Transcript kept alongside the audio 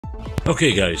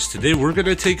Okay guys, today we're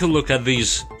gonna take a look at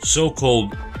these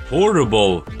so-called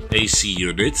portable AC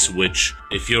units, which,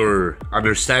 if your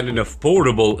understanding of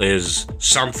portable is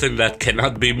something that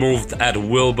cannot be moved at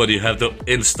will but you have to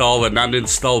install and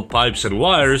uninstall pipes and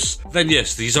wires, then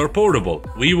yes, these are portable.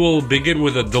 We will begin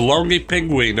with a DeLonghi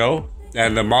Pinguino,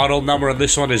 and the model number on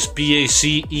this one is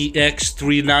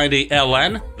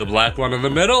PAC-EX390LN, the black one in the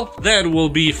middle. Then will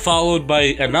be followed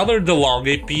by another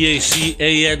DeLonghi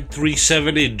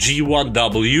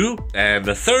PAC-AN370G1W, and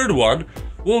the third one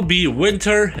will be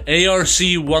Whynter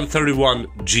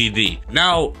ARC-131GD.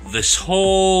 Now, this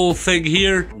whole thing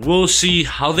here, we'll see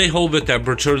how they hold the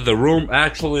temperature. The room,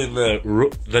 actually,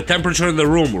 the temperature in the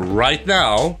room right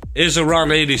now is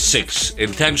around 86.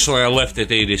 Intentionally, I left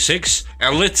it 86.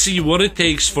 And let's see what it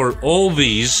takes for all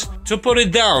these to put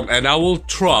it down. And I will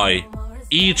try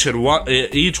each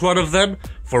one of them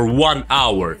for 1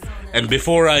 hour. And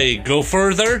before I go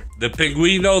further, the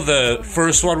Pinguino, the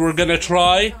first one we're gonna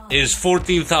try, is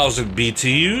 14,000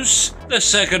 BTUs. The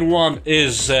second one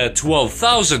is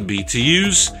 12,000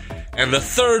 BTUs. And the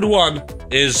third one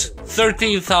is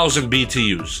 13,000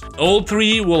 BTUs. All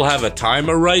three will have a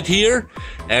timer right here,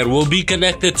 and will be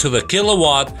connected to the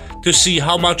kilowatt to see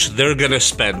how much they're gonna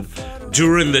spend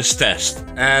during this test.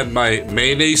 And my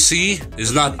main AC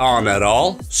is not on at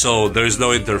all, so there's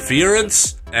no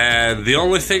interference. And the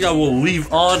only thing I will leave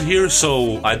on here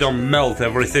so I don't melt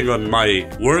everything on my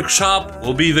workshop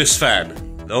will be this fan.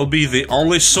 That'll be the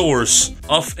only source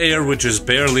of air, which is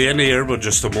barely any air, but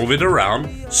just to move it around,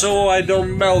 so I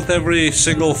don't melt every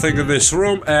single thing in this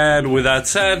room. And with that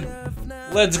said,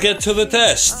 let's get to the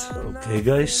test. Okay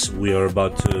guys, we are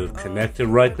about to connect it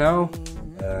right now.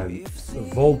 And the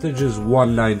voltage is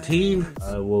 119.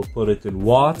 I will put it in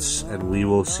watts, and we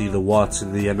will see the watts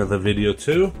in the end of the video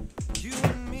too.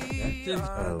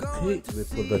 Okay, we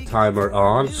put the timer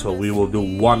on, so we will do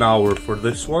 1 hour for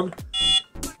this one.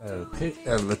 Okay,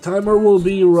 and the timer will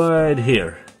be right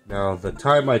here. Now, the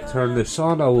time I turn this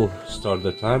on, I will start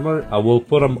the timer. I will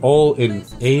put them all in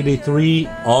 83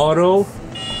 auto.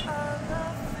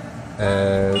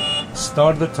 And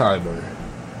start the timer.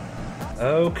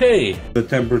 Okay, the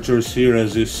temperatures here,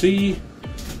 as you see,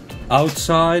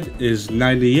 outside is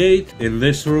 98, in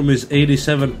this room is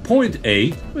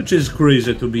 87.8, which is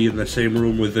crazy to be in the same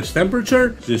room with this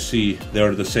temperature. You see,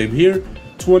 they're the same here.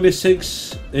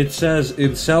 26, it says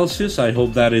in Celsius. I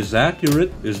hope that is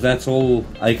accurate, because that's all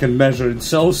I can measure in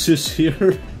Celsius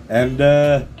here. And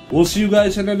we'll see you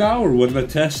guys in an hour when the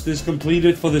test is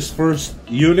completed for this first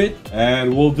unit,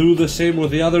 and we'll do the same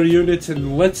with the other units,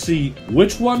 and let's see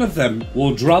which one of them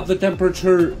will drop the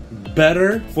temperature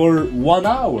better for 1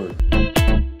 hour.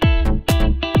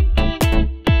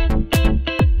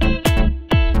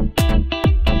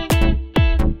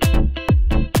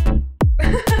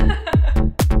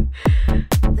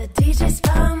 The DJ's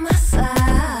by my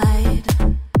side.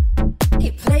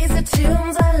 He plays the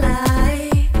tunes I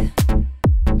like.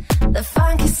 The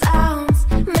funky sounds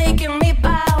making me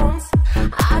bounce.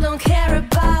 I don't care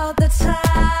about the time.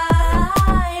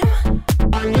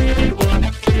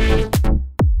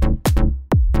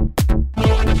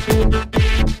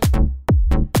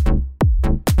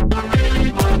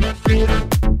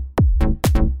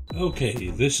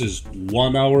 Okay, this is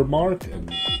 1 hour mark,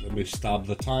 and let me stop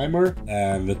the timer.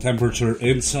 And the temperature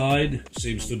inside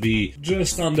seems to be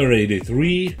just under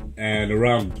 83 and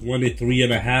around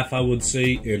 23.5, I would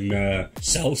say, in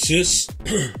Celsius.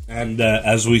 And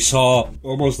as we saw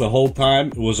almost the whole time,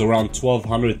 it was around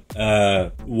 1200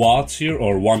 watts here,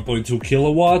 or 1.2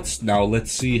 kilowatts. Now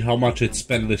let's see how much it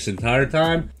spent this entire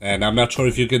time. And I'm not sure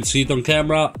if you can see it on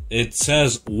camera. It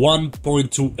says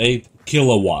 1.28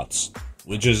 kilowatts.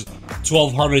 Which is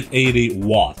 1280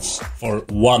 watts for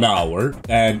 1 hour.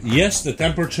 And yes, the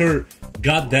temperature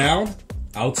got down.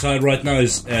 Outside right now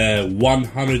is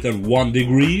 101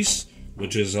 degrees,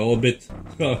 which is a little bit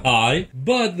high,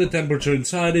 but the temperature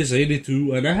inside is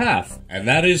 82.5, and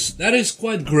that is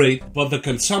quite great. But the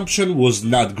consumption was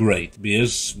not great,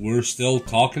 because we're still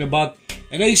talking about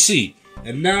an AC,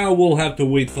 and now we'll have to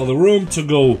wait for the room to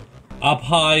go up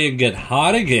high and get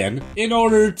hot again in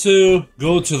order to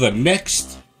go to the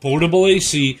next portable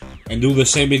AC and do the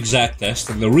same exact test.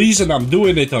 And the reason I'm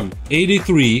doing it on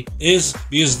 83 is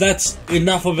because that's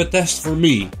enough of a test for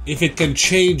me. If it can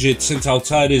change it, since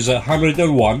outside is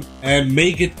 101, and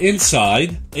make it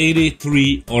inside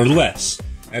 83 or less.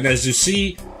 And as you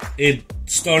see, it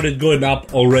started going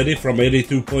up already from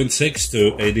 82.6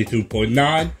 to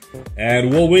 82.9.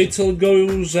 And we'll wait till it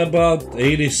goes about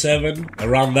 87,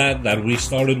 around that we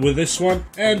started with this one,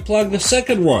 and plug the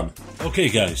second one. Okay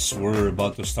guys, we're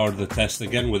about to start the test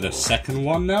again with a second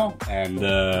one now, and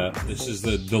this is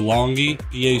the DeLonghi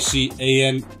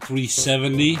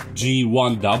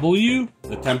PAC-AN370G1W.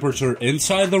 The temperature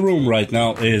inside the room right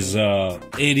now is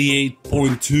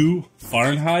 88.2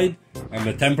 Fahrenheit, and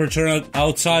the temperature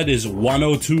outside is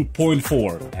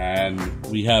 102.4. And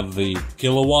we have the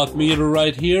kilowatt meter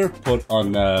right here put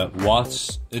on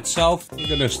watts itself. We're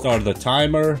gonna start the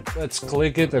timer. Let's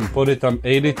click it and put it on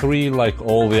 83 like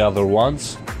all the other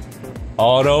ones.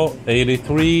 Auto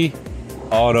 83,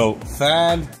 auto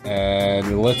fan,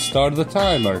 and let's start the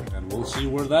timer and we'll see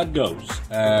where that goes.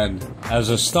 And as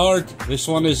a start, this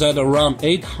one is at around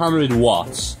 800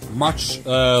 watts. Much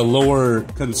lower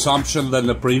consumption than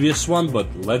the previous one, but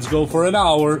let's go for an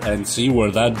hour and see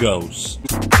where that goes.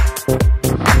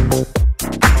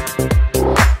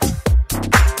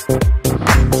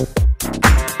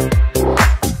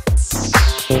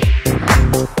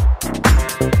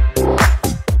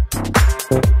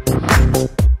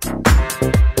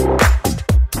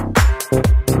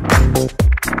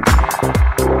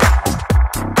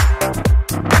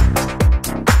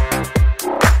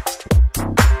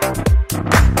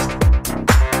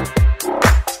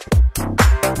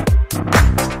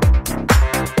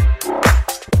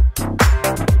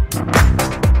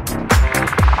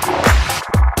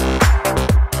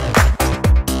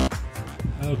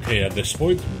 Okay, at this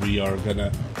point, we are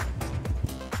gonna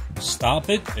stop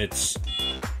it. It's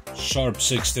sharp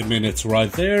 60 minutes right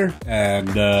there, and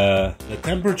the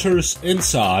temperatures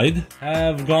inside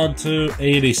have gone to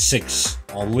 86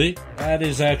 only. That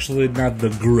is actually not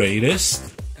the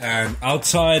greatest. And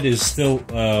outside is still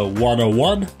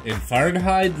 101 in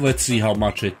Fahrenheit. Let's see how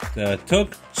much it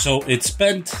took. So it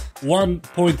spent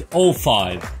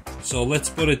 1.05. So let's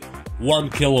put it 1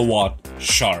 kilowatt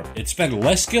sharp. It spent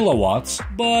less kilowatts,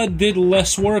 but did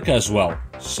less work as well.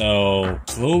 So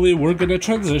slowly we're gonna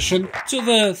transition to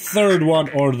the third one,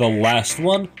 or the last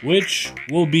one, which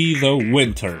will be the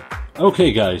Whynter.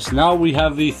 Okay guys, now we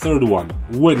have the third one,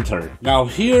 Whynter. Now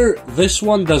here, this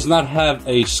one does not have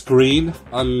a screen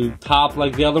on top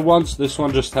like the other ones. This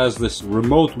one just has this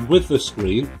remote with the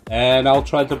screen, and I'll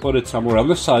try to put it somewhere on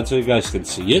the side so you guys can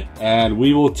see it. And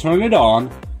we will turn it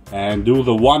on and do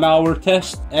the 1 hour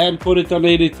test and put it on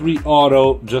 83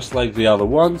 auto just like the other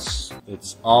ones.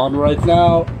 It's on right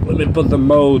now. Let me put the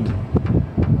mode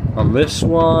on this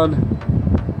one.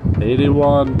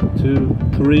 81, 2,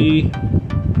 3.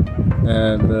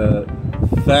 And the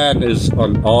fan is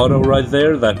on auto right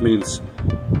there. That means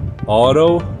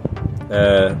auto,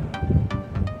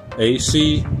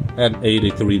 AC, and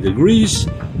 83 degrees.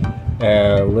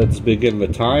 Let's begin the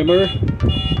timer.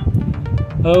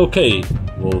 Okay.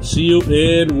 We'll see you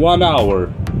in 1 hour.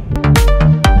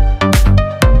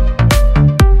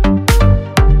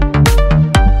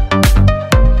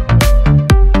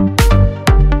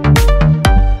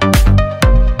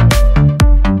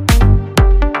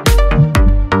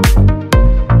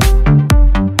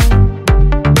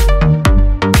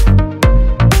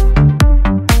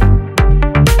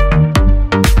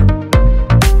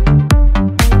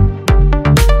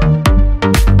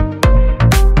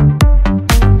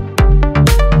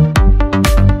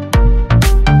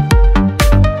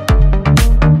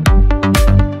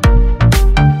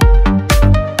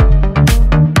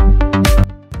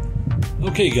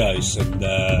 Okay guys, and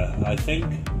I think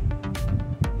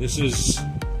this is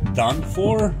done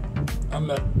for. I'm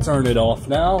gonna turn it off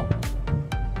now.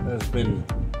 It's been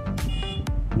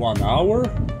 1 hour.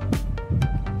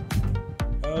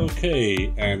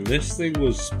 Okay, and this thing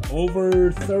was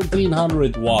over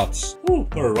 1300 watts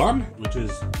per run, which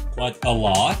is quite a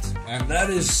lot. And that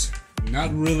is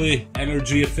not really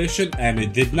energy efficient, and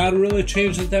it did not really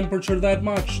change the temperature that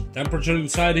much. Temperature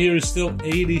inside here is still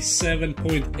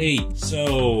 87.8.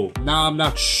 So now I'm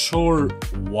not sure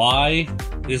why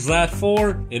is that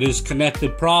for. It is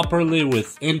connected properly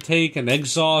with intake and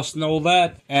exhaust and all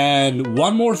that. And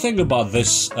one more thing about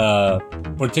this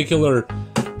particular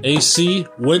AC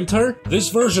Whynter, this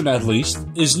version at least,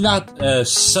 is not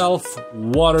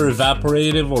self-water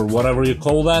evaporative or whatever you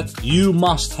call that. You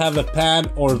must have a pan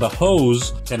or the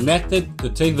hose connected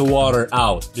to take the water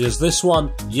out. Because this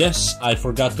one, yes, I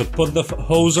forgot to put the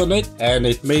hose on it, and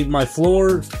it made my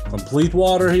floor complete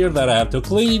water here that I have to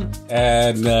clean.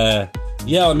 And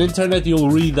yeah, on the internet you'll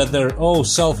read that they're,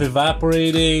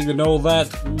 self-evaporating and all that.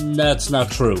 That's not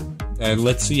true. And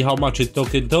let's see how much it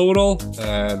took in total.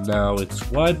 And now it's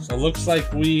what? So it looks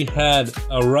like we had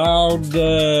around,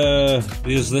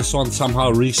 because this one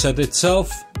somehow reset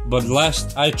itself, but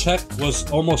last I checked was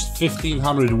almost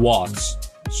 1500 watts.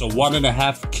 so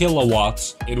 1.5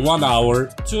 kilowatts in 1 hour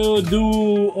to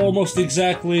do almost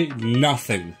exactly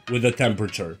nothing with the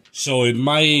temperature. So in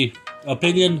my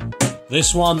opinion,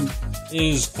 this one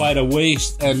is quite a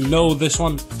waste. And no, this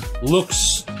one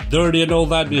looks dirty and all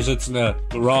that because it's in a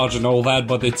garage and all that,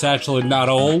 but it's actually not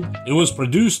old. It was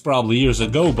produced probably years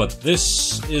ago, but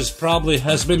this is probably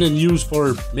has been in use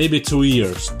for maybe 2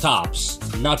 years tops,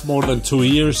 not more than 2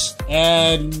 years,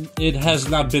 and it has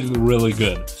not been really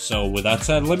good. So with that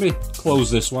said, let me close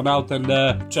this one out and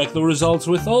check the results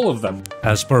with all of them.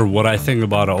 As per what I think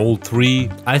about all three,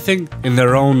 I think in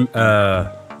their own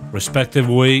respective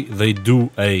way they do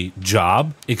a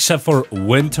job, except for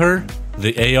Whynter,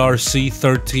 the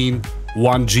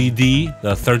ARC-131GD,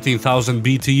 the 13,000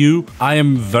 BTU. I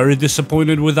am very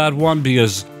disappointed with that one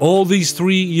because all these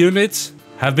three units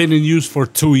have been in use for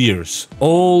 2 years.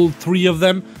 All three of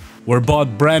them were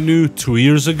bought brand new 2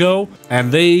 years ago,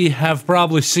 and they have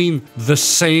probably seen the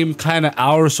same kind of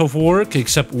hours of work,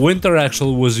 except Whynter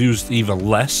actually was used even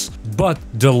less. But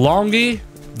DeLonghi,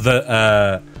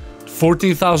 the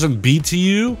 14,000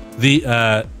 BTU, the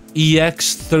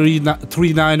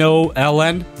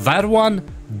EX390LN, that one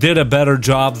did a better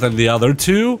job than the other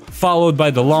two, followed by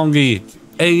DeLonghi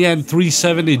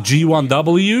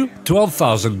PAC-AN370G1W,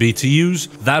 12,000 BTUs.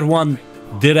 That one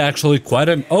did actually quite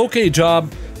an okay job.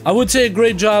 I would say a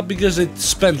great job because it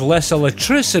spent less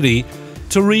electricity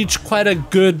to reach quite a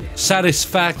good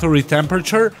satisfactory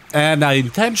temperature, and I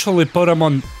intentionally put them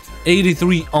on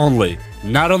 83 only,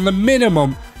 not on the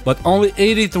minimum, but only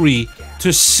 83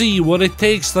 to see what it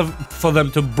takes for them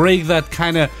to break that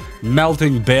kind of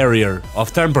melting barrier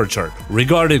of temperature.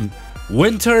 Regarding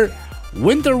Whynter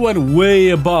went way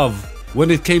above when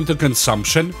it came to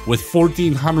consumption with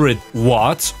 1400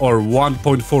 watts or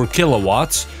 1.4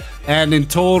 kilowatts, and in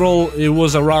total it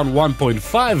was around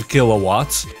 1.5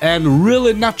 kilowatts and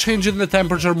really not changing the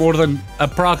temperature more than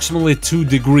approximately 2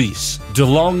 degrees.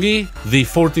 DeLonghi, the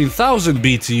 14,000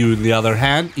 BTU on the other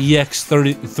hand,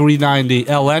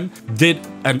 EX390LN, did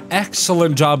an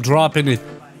excellent job dropping it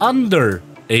under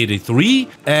 83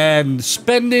 and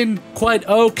spending quite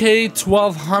okay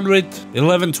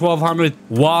 1200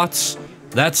 watts.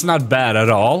 That's not bad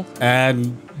at all.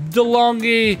 And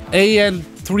DeLonghi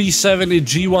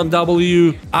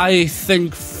AN370G1W, I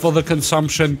think for the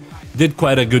consumption did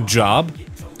quite a good job.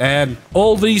 And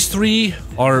all these three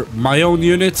are my own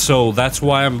units, so that's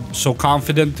why I'm so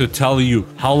confident to tell you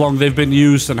how long they've been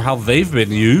used and how they've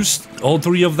been used. All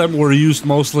three of them were used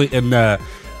mostly in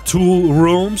tool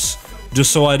rooms,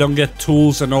 just so I don't get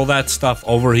tools and all that stuff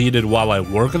overheated while I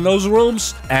work in those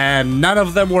rooms. And none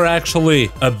of them were actually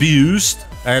abused.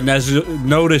 And as you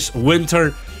notice,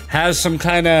 Whynter has some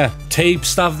kind of tape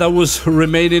stuff that was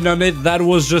remaining on it. That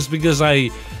was just because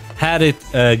I had it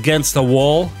against a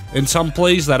wall in some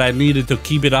place that I needed to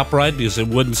keep it upright because it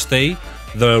wouldn't stay.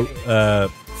 The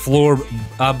floor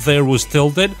up there was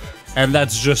tilted, and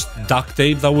that's just duct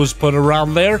tape that was put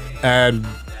around there. And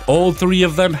all three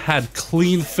of them had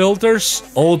clean filters.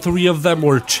 All three of them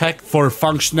were checked for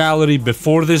functionality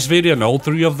before this video, and all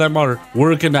three of them are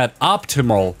working at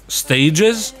optimal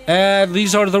stages. And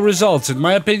these are the results. In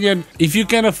my opinion, if you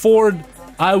can afford,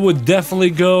 I would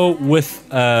definitely go with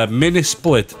mini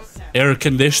split air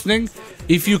conditioning.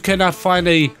 If you cannot find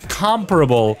a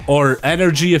comparable or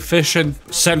energy efficient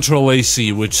central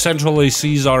AC, which central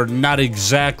ACs are not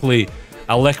exactly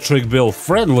electric bill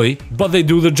friendly, but they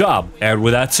do the job. And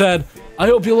with that said, I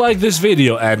hope you like this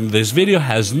video, and this video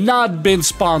has not been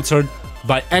sponsored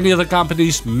by any of the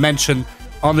companies mentioned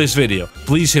on this video.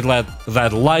 Please hit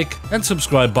that like and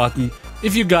subscribe button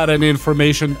if you got any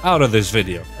information out of this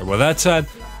video. And with that said,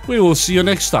 we will see you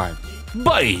next time.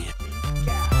 Bye!